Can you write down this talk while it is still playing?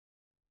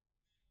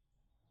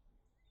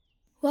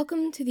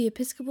Welcome to the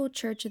Episcopal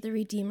Church of the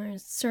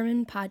Redeemer's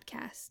Sermon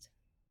Podcast.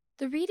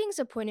 The readings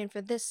appointed for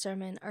this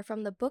sermon are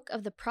from the book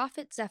of the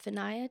prophet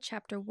Zephaniah,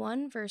 chapter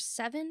 1, verse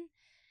 7,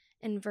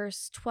 and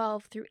verse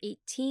 12 through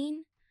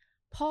 18,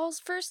 Paul's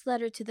first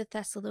letter to the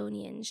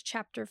Thessalonians,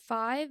 chapter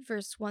 5,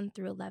 verse 1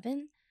 through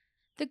 11,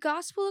 the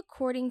Gospel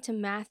according to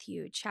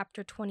Matthew,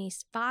 chapter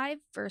 25,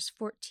 verse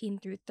 14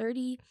 through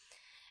 30,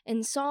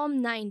 and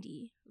Psalm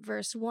 90,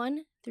 verse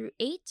 1 through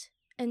 8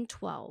 and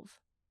 12.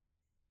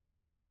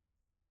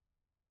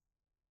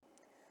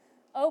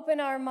 Open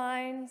our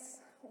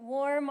minds,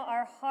 warm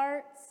our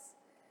hearts,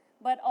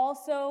 but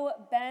also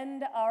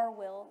bend our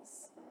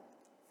wills,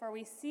 for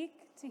we seek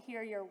to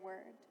hear your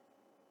word.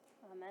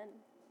 Amen.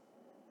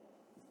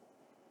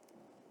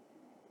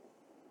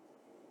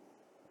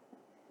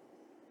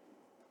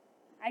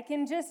 I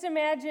can just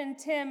imagine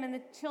Tim in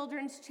the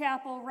children's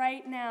chapel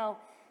right now.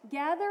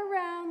 Gather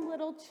round,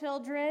 little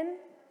children.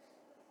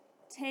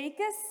 Take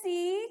a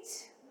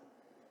seat.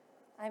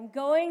 I'm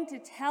going to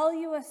tell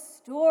you a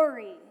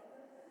story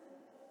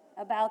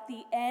about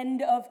the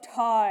end of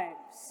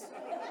times.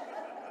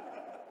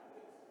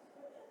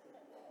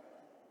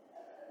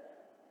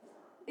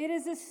 It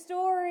is a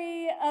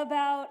story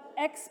about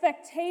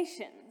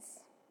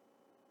expectations.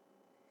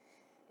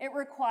 It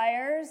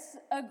requires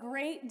a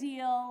great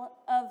deal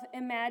of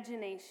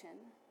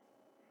imagination.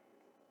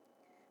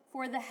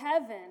 For the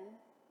heaven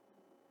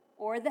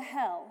or the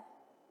hell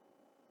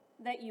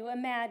that you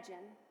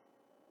imagine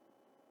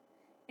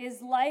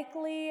is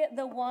likely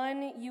the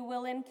one you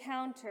will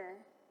encounter,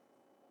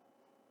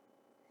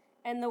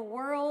 and the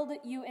world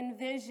you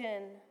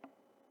envision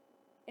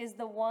is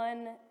the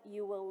one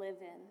you will live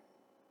in.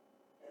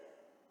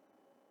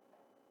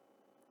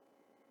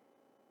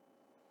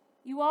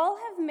 You all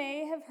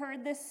may have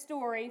heard this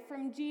story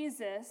from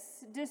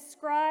Jesus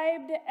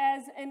described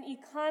as an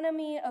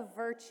economy of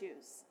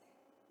virtues.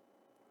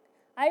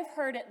 I've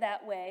heard it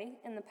that way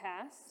in the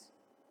past.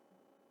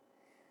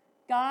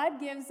 God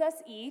gives us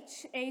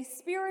each a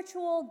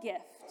spiritual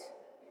gift.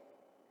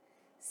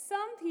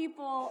 Some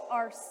people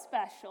are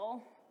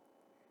special,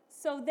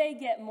 so they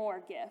get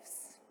more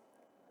gifts.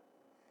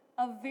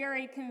 A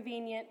very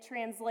convenient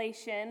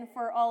translation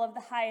for all of the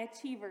high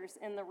achievers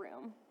in the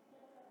room.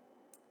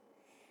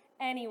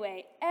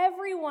 Anyway,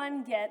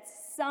 everyone gets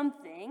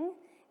something,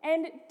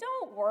 and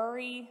don't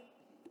worry,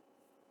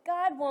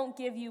 God won't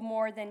give you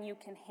more than you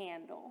can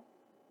handle.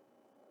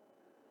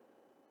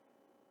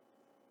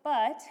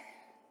 But,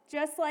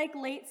 just like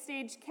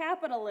late-stage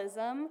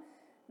capitalism,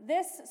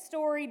 this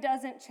story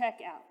doesn't check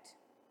out.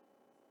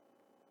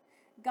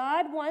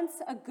 God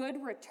wants a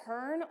good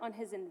return on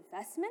his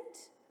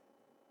investment?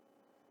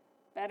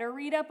 Better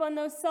read up on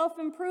those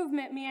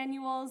self-improvement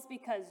manuals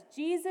because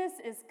Jesus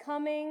is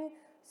coming,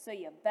 so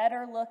you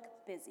better look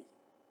busy.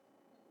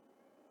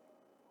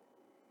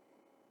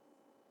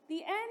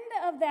 The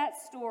end of that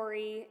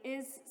story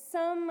is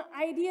some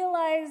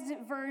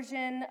idealized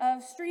version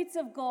of streets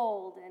of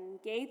gold and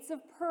gates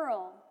of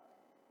pearl,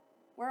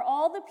 where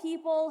all the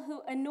people who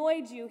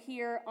annoyed you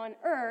here on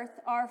earth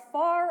are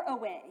far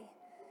away.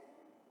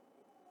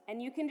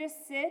 And you can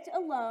just sit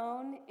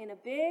alone in a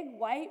big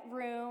white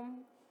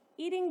room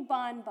eating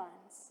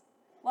bonbons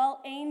while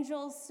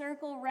angels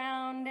circle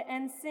round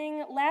and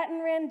sing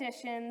Latin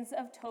renditions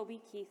of Toby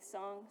Keith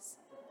songs.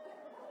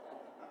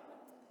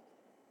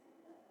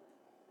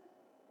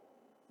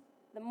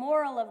 The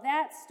moral of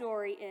that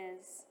story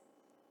is,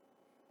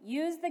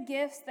 use the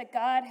gifts that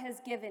God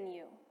has given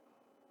you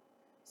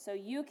so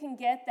you can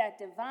get that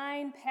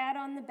divine pat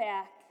on the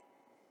back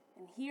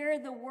and hear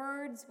the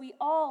words we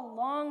all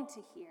long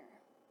to hear.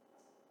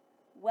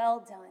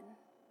 Well done,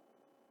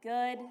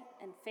 good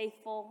and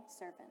faithful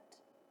servant.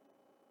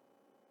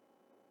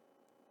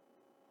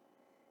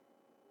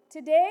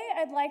 Today,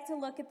 I'd like to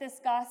look at this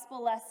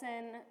gospel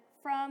lesson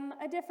from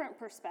a different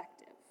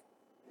perspective.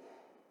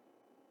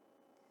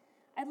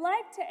 I'd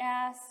like to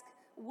ask,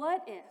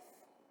 what if?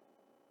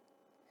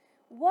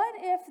 What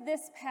if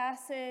this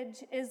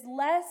passage is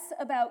less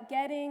about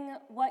getting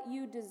what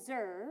you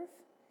deserve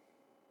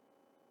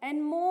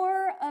and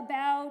more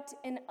about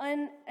an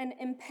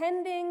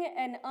impending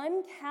and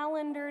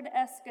uncalendared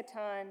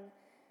eschaton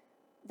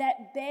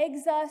that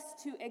begs us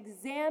to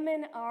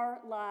examine our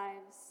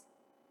lives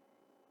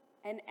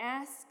and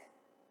ask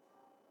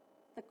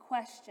the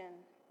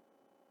question,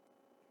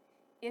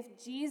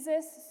 if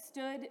Jesus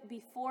stood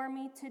before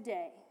me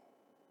today,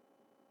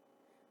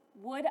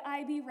 would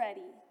I be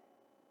ready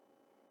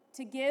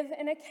to give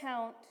an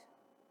account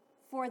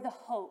for the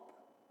hope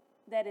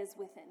that is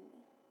within me?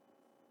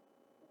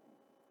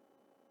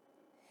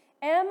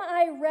 Am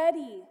I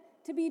ready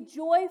to be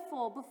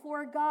joyful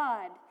before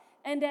God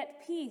and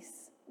at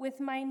peace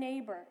with my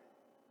neighbor?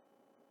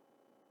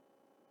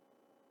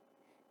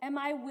 Am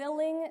I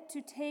willing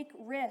to take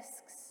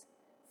risks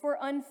for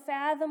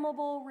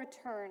unfathomable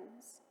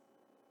returns?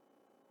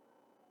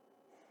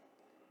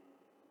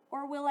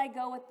 Or will I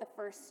go with the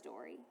first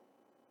story?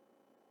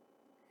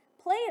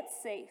 Play it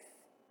safe.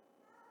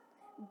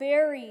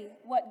 Bury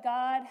what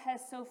God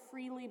has so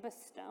freely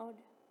bestowed.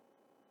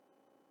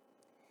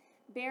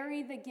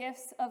 bury the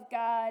gifts of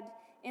God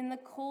in the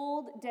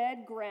cold,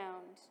 dead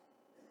ground,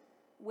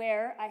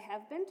 where I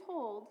have been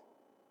told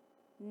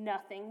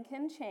nothing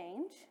can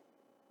change?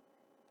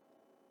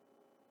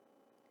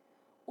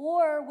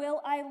 Or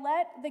will I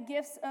let the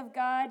gifts of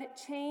God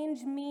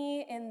change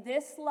me in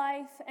this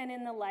life and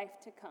in the life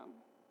to come?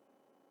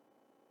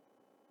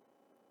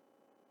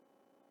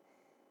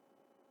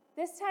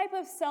 This type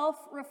of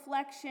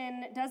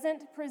self-reflection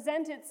doesn't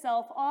present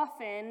itself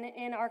often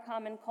in our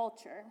common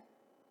culture.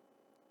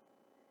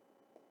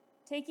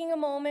 Taking a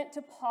moment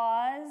to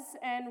pause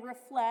and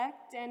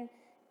reflect and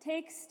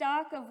take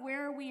stock of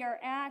where we are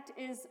at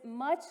is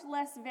much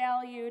less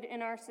valued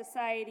in our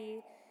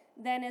society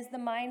than is the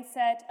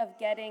mindset of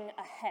getting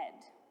ahead.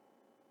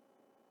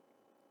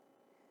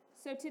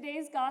 So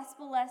today's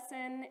gospel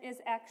lesson is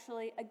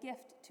actually a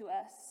gift to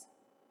us.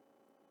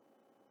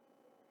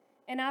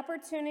 An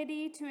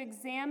opportunity to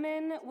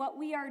examine what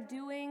we are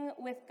doing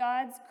with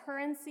God's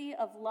currency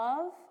of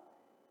love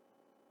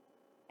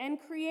and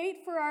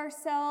create for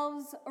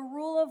ourselves a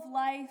rule of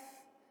life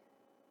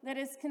that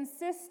is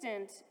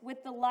consistent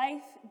with the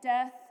life,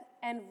 death,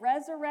 and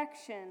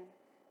resurrection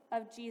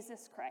of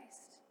Jesus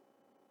Christ.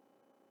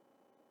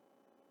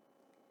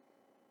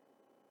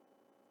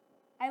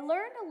 I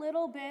learned a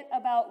little bit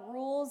about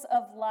rules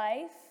of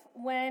life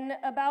when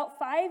about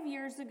 5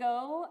 years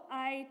ago,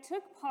 I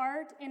took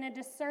part in a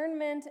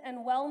discernment and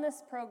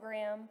wellness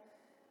program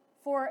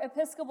for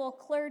Episcopal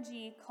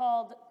clergy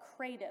called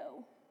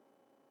Credo.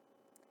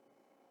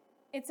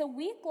 It's a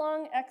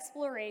week-long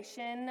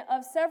exploration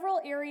of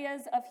several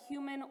areas of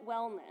human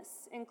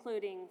wellness,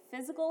 including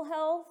physical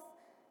health,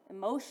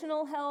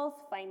 emotional health,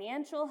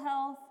 financial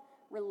health,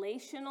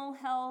 relational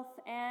health,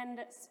 and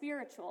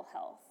spiritual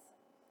health.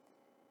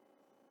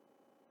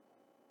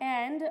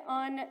 And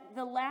on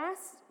the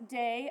last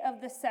day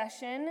of the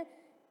session,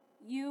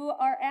 you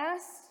are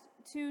asked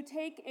to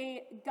take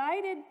a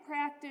guided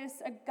practice,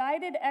 a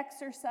guided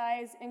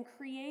exercise in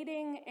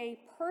creating a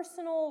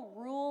personal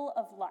rule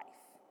of life.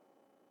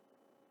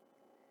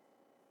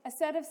 A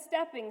set of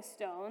stepping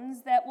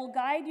stones that will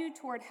guide you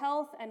toward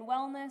health and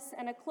wellness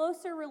and a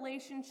closer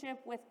relationship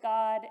with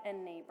God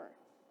and neighbor.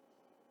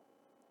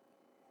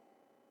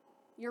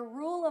 Your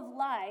rule of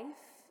life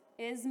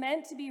is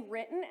meant to be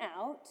written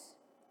out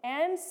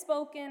and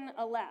spoken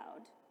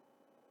aloud.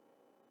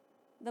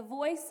 The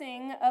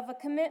voicing of a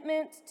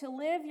commitment to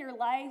live your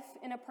life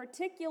in a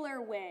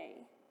particular way,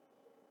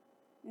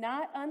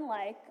 not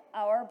unlike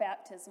our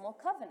baptismal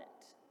covenant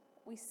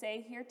we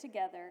say here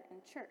together in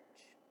church.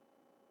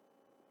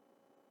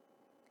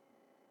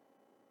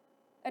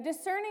 A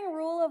discerning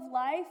rule of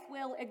life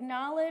will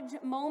acknowledge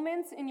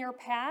moments in your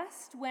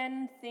past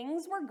when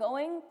things were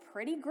going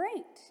pretty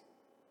great,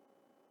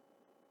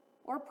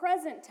 or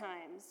present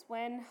times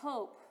when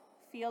hope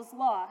feels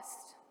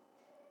lost.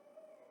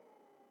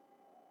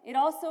 It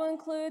also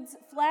includes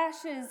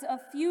flashes of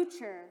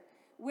future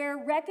where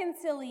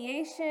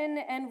reconciliation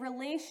and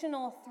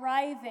relational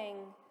thriving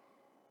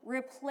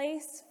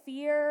replace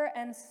fear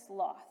and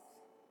sloth.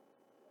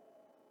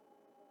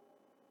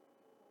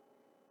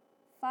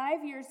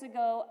 5 years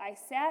ago, I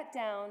sat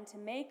down to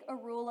make a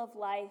rule of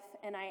life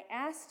and I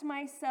asked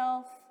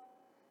myself,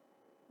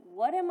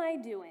 what am I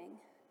doing?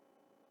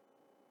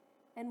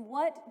 And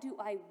what do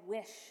I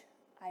wish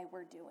I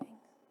were doing?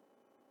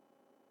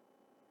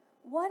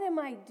 What am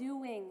I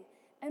doing,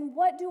 and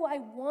what do I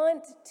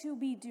want to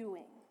be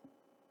doing?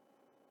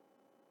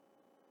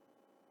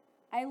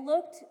 I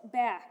looked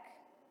back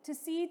to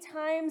see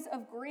times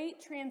of great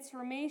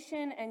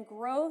transformation and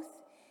growth,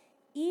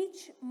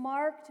 each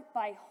marked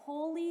by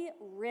holy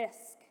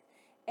risk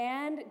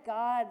and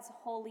God's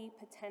holy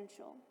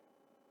potential.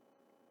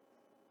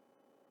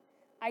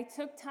 I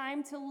took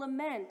time to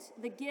lament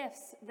the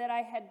gifts that I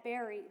had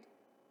buried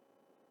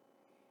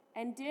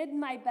and did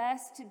my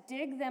best to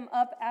dig them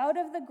up out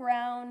of the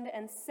ground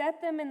and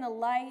set them in the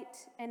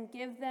light and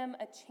give them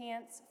a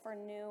chance for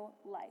new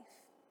life.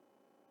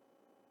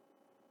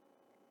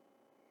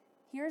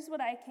 Here's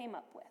what I came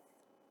up with.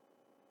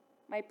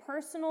 My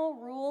personal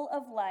rule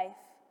of life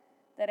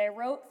that I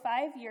wrote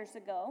 5 years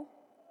ago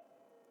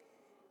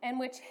and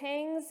which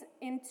hangs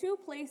in 2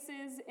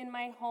 places in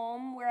my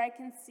home where I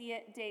can see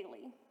it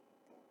daily.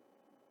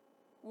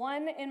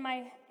 One in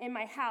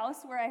my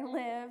house where I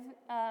live,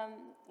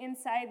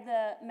 inside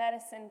the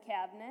medicine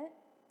cabinet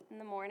in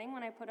the morning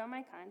when I put on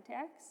my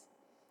contacts.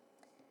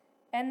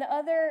 And the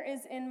other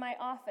is in my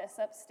office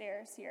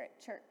upstairs here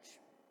at church.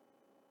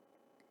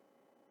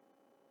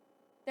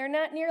 They're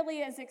not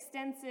nearly as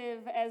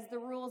extensive as the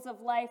rules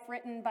of life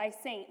written by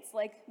saints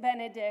like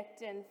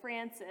Benedict and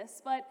Francis,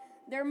 but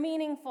they're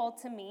meaningful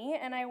to me,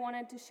 and I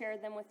wanted to share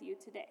them with you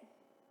today.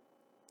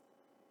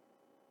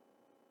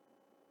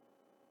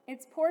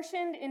 It's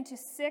portioned into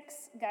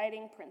 6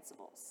 guiding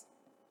principles.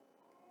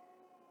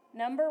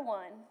 Number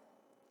 1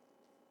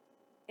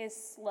 is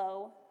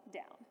slow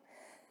down.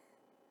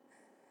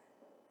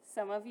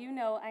 Some of you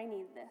know I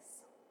need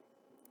this.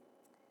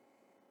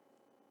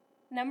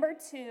 Number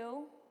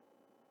 2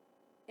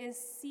 is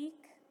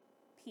seek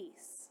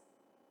peace.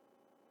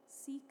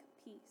 Seek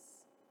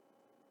peace.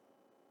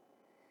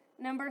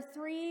 Number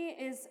 3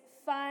 is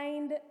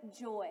find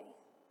joy.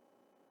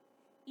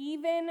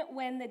 Even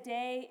when the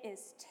day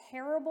is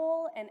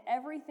terrible and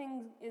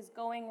everything is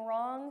going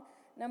wrong,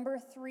 number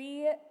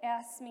 3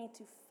 asks me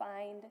to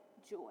find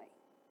joy.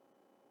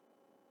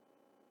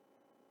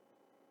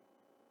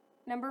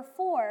 Number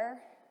 4,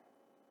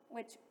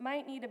 which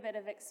might need a bit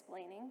of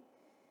explaining,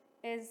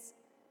 is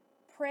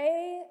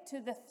pray to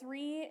the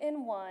 3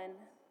 in 1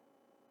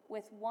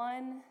 with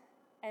 1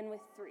 and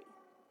with 3.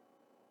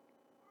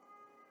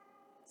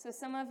 So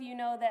some of you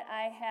know that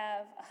I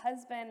have a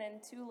husband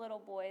and 2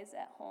 little boys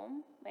at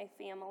home, my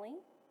family.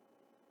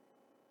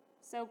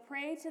 So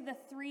pray to the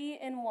 3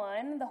 in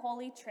 1, the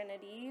Holy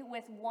Trinity,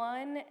 with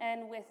 1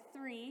 and with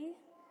 3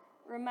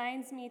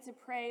 reminds me to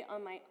pray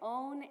on my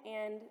own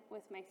and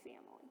with my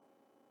family.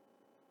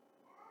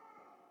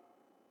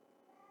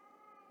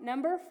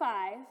 Number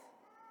 5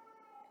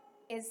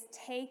 is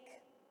take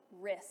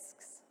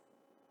risks.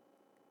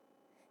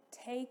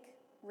 Take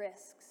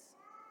risks.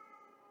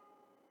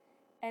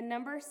 And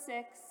number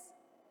 6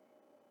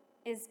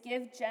 is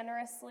give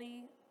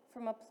generously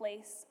from a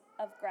place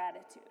of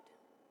gratitude.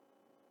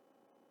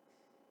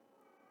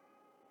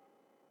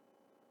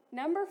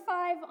 Number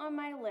 5 on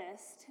my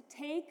list,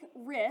 take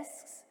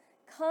risks,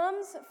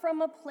 comes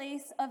from a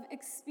place of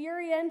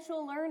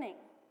experiential learning.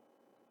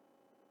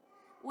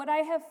 What I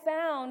have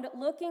found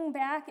looking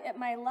back at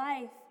my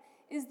life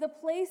is the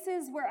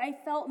places where I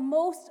felt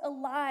most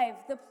alive,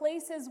 the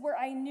places where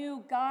I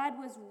knew God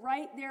was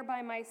right there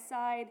by my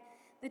side,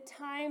 the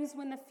times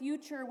when the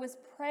future was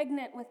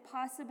pregnant with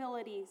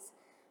possibilities.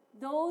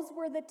 Those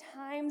were the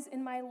times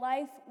in my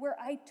life where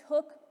I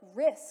took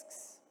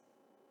risks,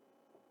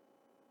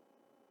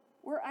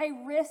 where I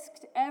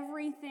risked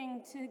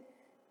everything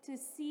to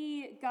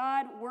see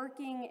God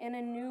working in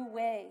a new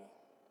way.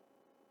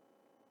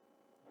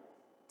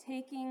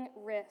 Taking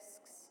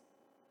risks.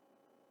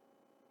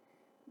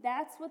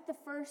 That's what the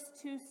first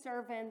 2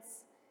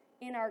 servants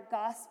in our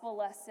gospel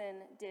lesson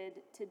did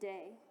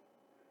today.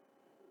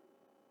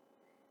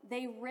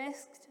 They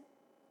risked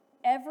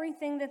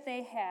everything that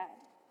they had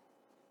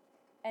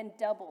and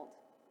doubled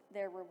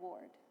their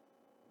reward.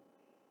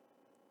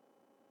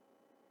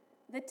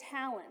 The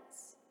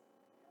talents.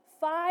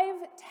 5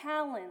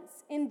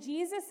 talents in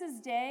Jesus'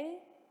 day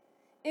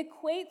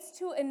equates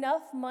to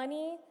enough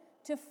money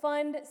to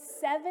fund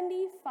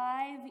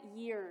 75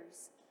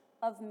 years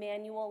of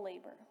manual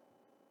labor.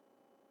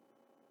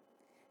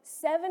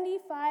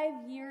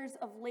 75 years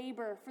of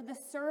labor for the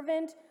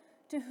servant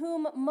to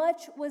whom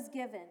much was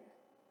given.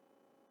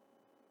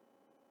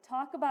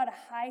 Talk about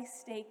a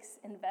high-stakes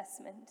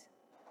investment.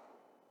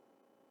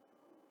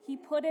 He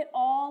put it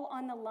all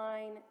on the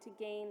line to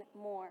gain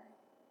more.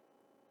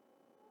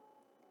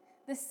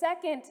 The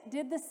second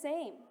did the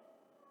same.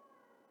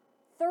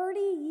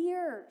 30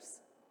 years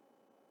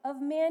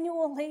of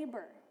manual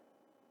labor.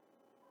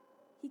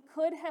 He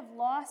could have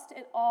lost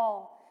it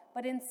all,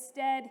 but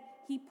instead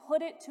he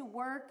put it to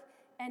work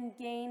and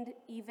gained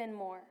even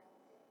more.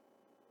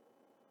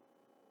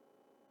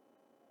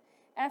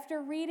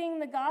 After reading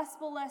the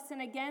gospel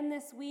lesson again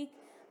this week,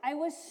 I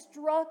was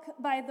struck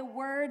by the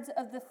words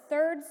of the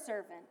 3rd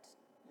servant,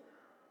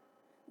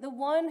 the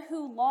one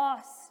who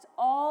lost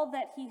all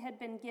that he had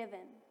been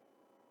given.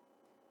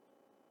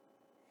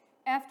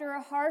 After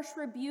a harsh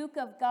rebuke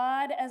of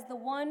God as the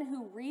one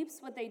who reaps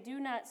what they do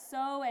not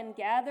sow and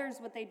gathers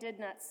what they did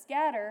not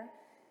scatter,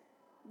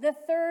 the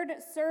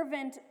 3rd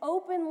servant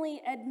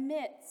openly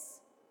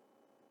admits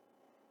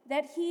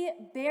that he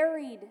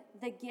buried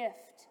the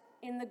gift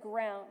in the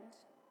ground.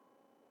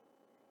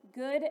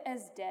 Good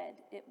as dead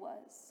it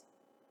was.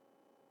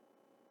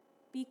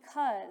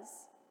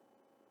 Because,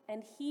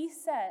 and he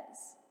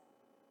says,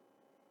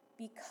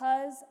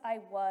 because I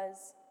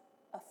was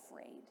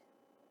afraid.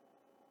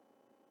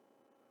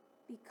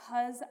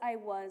 Because I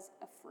was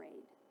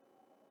afraid.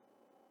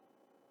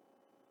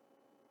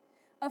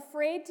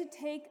 Afraid to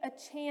take a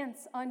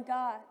chance on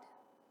God.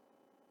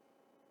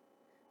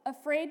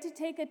 Afraid to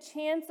take a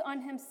chance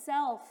on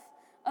himself.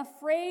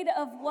 Afraid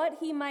of what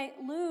he might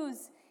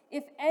lose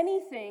if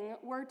anything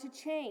were to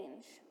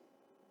change.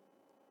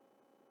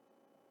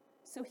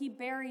 So he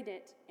buried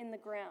it in the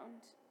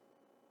ground.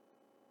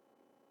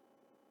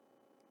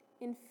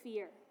 In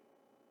fear.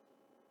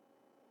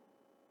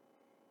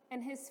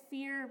 And his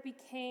fear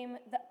became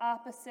the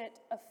opposite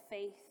of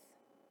faith.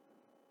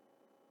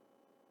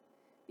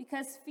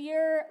 Because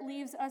fear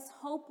leaves us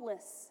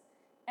hopeless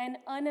and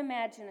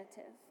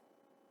unimaginative.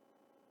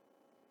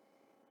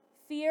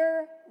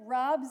 Fear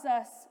robs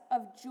us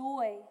of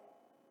joy,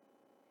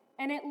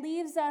 and it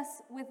leaves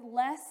us with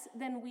less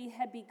than we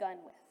had begun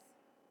with.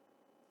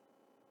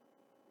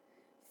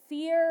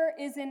 Fear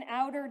is an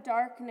outer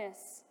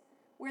darkness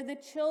where the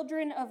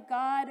children of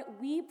God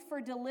weep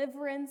for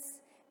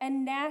deliverance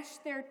and gnash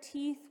their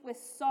teeth with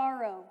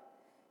sorrow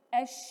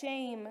as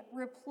shame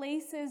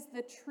replaces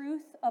the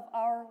truth of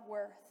our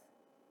worth.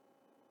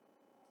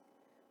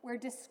 Where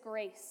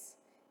disgrace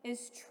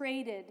is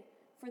traded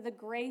for the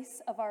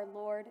grace of our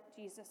Lord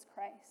Jesus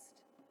Christ.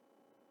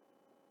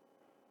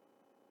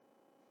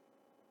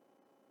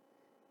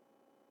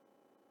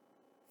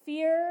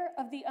 Fear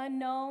of the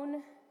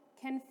unknown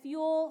can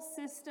fuel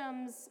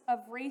systems of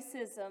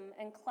racism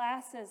and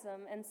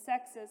classism and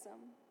sexism.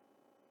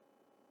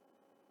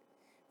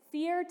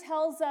 Fear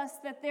tells us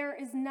that there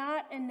is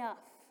not enough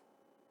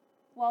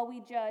while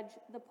we judge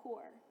the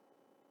poor.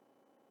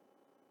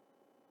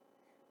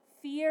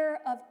 Fear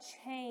of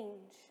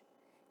change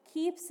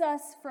keeps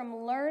us from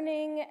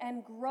learning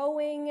and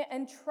growing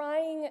and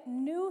trying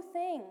new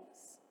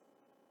things.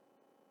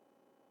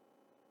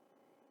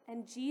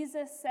 And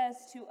Jesus says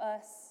to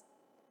us,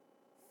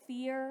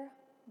 fear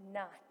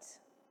not.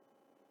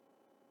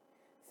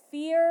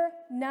 Fear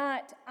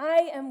not.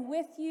 I am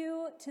with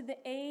you to the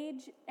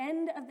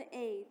end of the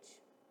age.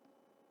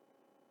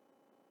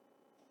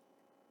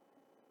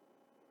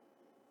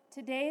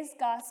 Today's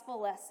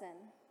gospel lesson,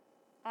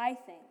 I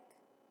think,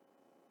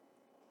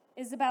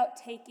 is about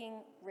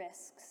taking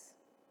risks.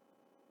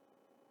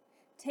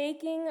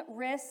 Taking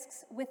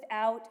risks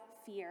without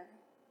fear.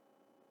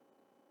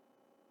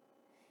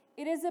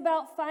 It is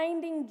about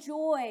finding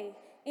joy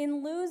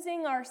in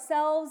losing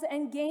ourselves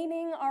and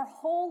gaining our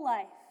whole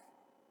life.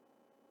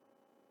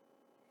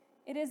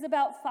 It is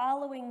about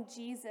following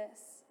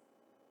Jesus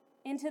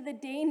into the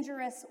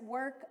dangerous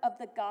work of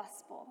the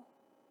gospel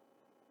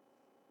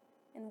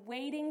and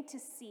waiting to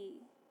see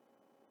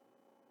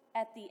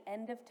at the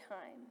end of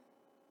time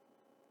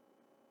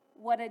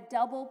what a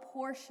double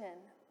portion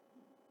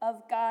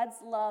of God's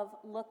love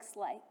looks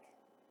like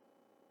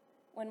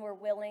when we're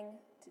willing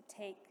to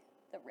take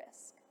the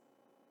risk.